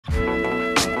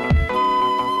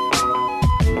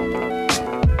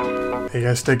Hey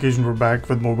guys, Tech Asian, we're back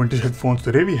with more vintage headphones.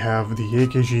 Today we have the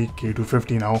AKG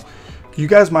K250. Now, you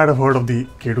guys might have heard of the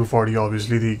K240,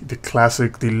 obviously the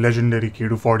classic, the legendary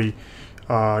K240.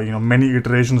 Many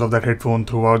iterations of that headphone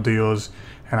throughout the years,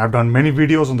 and I've done many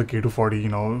videos on the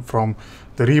K240. From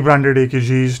the rebranded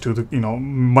AKGs to the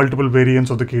multiple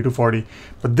variants of the K240.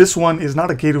 But this one is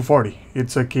not a K240;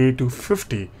 it's a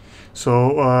K250.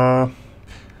 So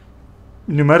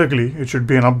numerically, it should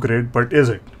be an upgrade. But is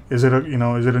it? Is it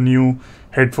a new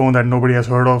headphone that nobody has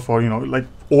heard of, or like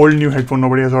old new headphone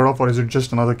nobody has heard of, or is it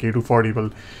just another K240? Well,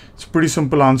 it's a pretty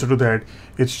simple answer to that.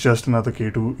 It's just another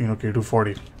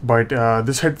K240. But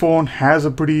this headphone has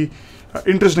a pretty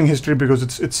interesting history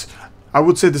because it's I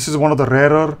would say this is one of the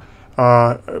rarer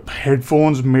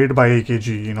headphones made by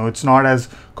AKG. It's not as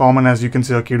common as you can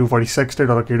say a K240 Sextet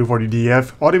or a K240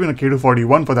 DF or even a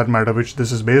K241 for that matter, which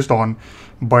this is based on.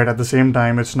 But at the same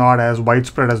time, it's not as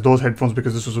widespread as those headphones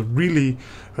because this was a really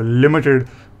limited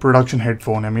production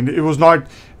headphone. I mean, it was not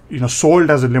sold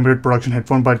as a limited production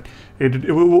headphone, but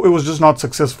it was just not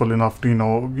successful enough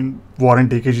to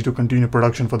warrant AKG to continue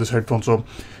production for this headphone. So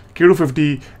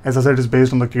K250, as I said, is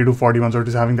based on the K241, so it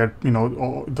is having that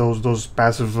those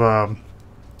passive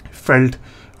felt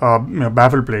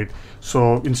baffle plate.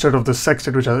 So instead of the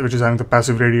Sextet, which is having the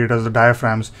passive radiators, the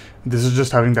diaphragms, this is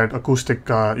just having that acoustic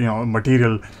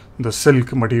material, the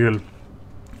silk material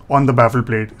on the baffle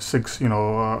plate. Six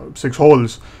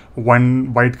holes,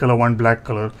 one white color, one black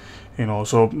color.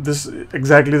 So this is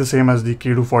exactly the same as the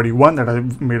K241 that I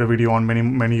made a video on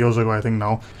many years ago, I think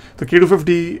now. The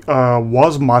K250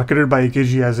 was marketed by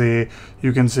AKG as a,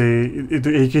 you can say,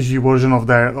 the AKG version of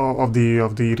that of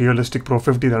the Realistic Pro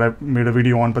 50 that I made a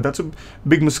video on, but that's a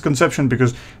big misconception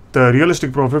because the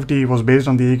Realistic Pro 50 was based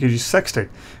on the AKG Sextet.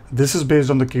 This is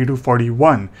based on the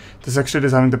K241. The Sextet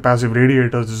is having the passive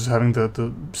radiators, this is having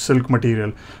the silk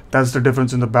material. That's the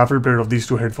difference in the baffle plate of these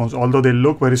two headphones, although they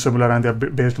look very similar and they're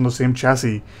based on the same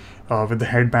chassis. With the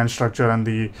headband structure and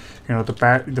the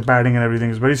padding and everything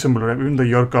is very similar. Even the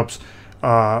ear cups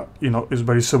is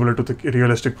very similar to the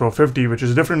Realistic Pro 50, which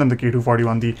is different than the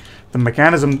K241. The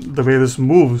mechanism, the way this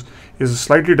moves, is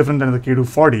slightly different than the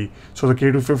K240. So the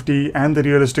K250 and the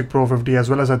Realistic Pro 50, as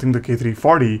well as I think the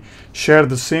K340, share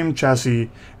the same chassis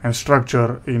and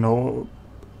structure.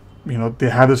 They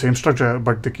have the same structure,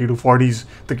 but the K240s,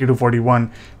 the K241,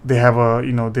 they have a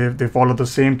they follow the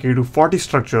same K240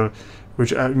 structure,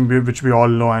 which we all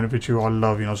know and which you all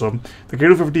love. So the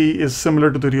K250 is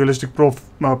similar to the Realistic Pro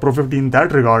 50 in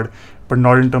that regard, but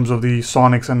not in terms of the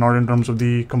sonics and not in terms of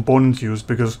the components used,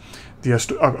 because the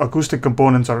acoustic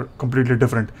components are completely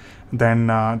different than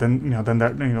the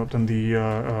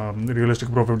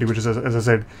Realistic Pro 50, which is, as I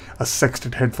said, a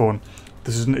Sextet headphone.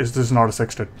 This is not a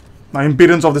Sextet. Now,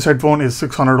 impedance of this headphone is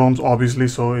 600 ohms, obviously,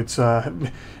 so it's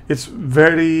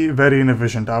very, very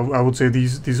inefficient. I would say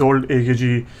these old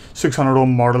AKG 600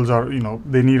 ohm models are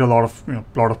they need a lot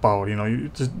of power.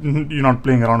 You're not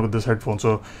playing around with this headphone,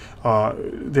 so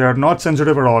they are not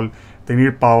sensitive at all. They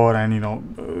need power,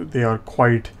 and they are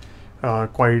quite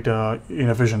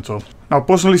inefficient. So now,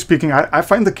 personally speaking, I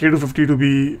find the K250 to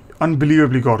be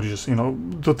unbelievably gorgeous.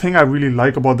 The thing I really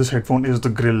like about this headphone is the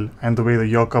grill and the way the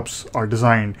ear cups are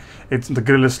designed. The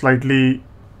grill is slightly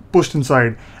pushed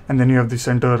inside, and then you have the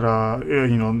center,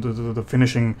 the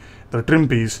finishing, the trim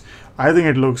piece. I think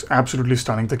it looks absolutely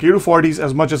stunning. The K240s,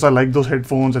 as much as I like those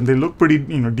headphones and they look pretty,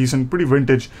 decent, pretty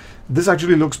vintage, this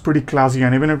actually looks pretty classy.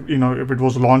 And even if it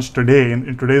was launched today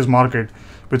in today's market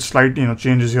with slight,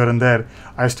 changes here and there,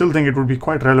 I still think it would be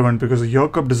quite relevant because the ear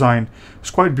cup design is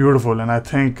quite beautiful, and I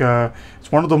think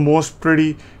it's one of the most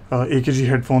pretty AKG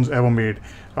headphones ever made.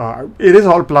 It is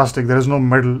all plastic, there is no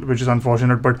metal, which is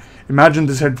unfortunate, but imagine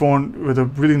this headphone with a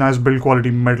really nice build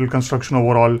quality metal construction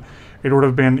overall. It would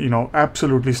have been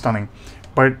absolutely stunning.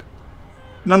 But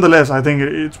nonetheless, I think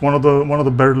it's one of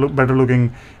the better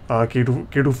looking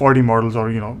K240 models, or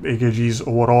AKGs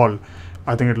overall.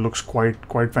 I think it looks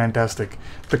quite fantastic.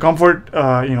 The comfort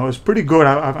is pretty good.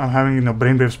 I'm having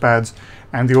brainwaves pads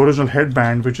and the original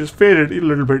headband, which is faded a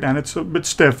little bit and it's a bit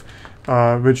stiff,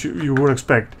 which you would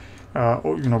expect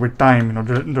with time,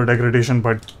 the degradation,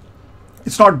 but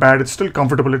it's not bad. It's still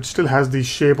comfortable. It still has the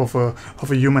shape of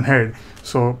a human head.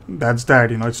 So that's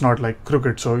that. It's not like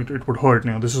crooked, so it would hurt.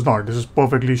 This is not. This is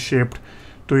perfectly shaped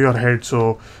to your head,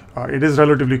 so it is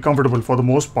relatively comfortable for the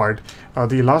most part.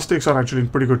 The elastics are actually in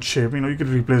pretty good shape. You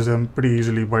can replace them pretty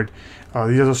easily, but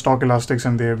these are the stock elastics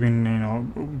and they have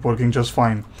been working just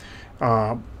fine.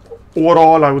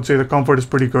 Overall, I would say the comfort is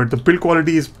pretty good. The build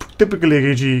quality is typically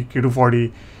AKG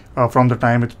K240 from the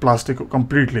time it's plastic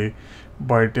completely,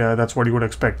 but that's what you would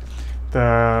expect.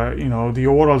 The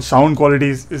overall sound quality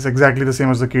is exactly the same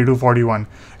as the K241.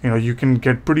 You can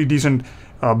get pretty decent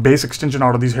bass extension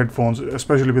out of these headphones,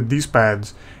 especially with these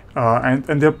pads,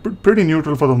 and they're pretty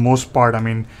neutral for the most part. I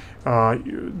mean,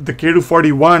 the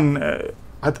K241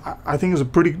 I think is a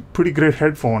pretty great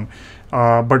headphone,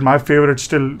 but my favorite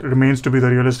still remains to be the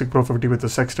Realistic Pro 50 with the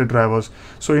sextet drivers.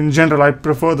 So in general, I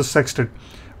prefer the sextet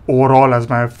overall as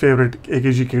my favorite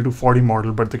AKG K240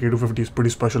 model, but the K250 is pretty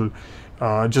special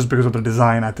just because of the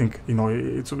design. I think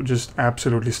it's just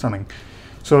absolutely stunning.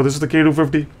 So this is the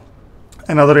K250,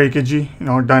 another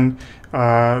AKG done.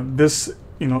 This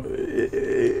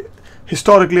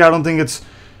historically I don't think it's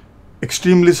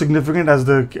extremely significant as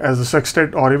the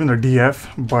sextet or even the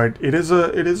DF, but it is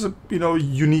a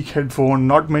unique headphone.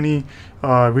 Not many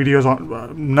videos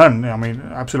on, none, I mean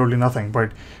absolutely nothing,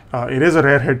 but it is a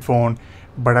rare headphone.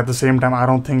 But at the same time, I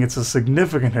don't think it's a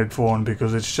significant headphone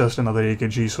because it's just another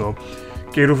AKG. So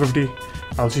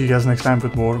K250, I'll see you guys next time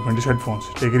with more vintage headphones.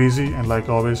 Take it easy, and like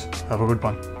always, have a good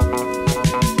one.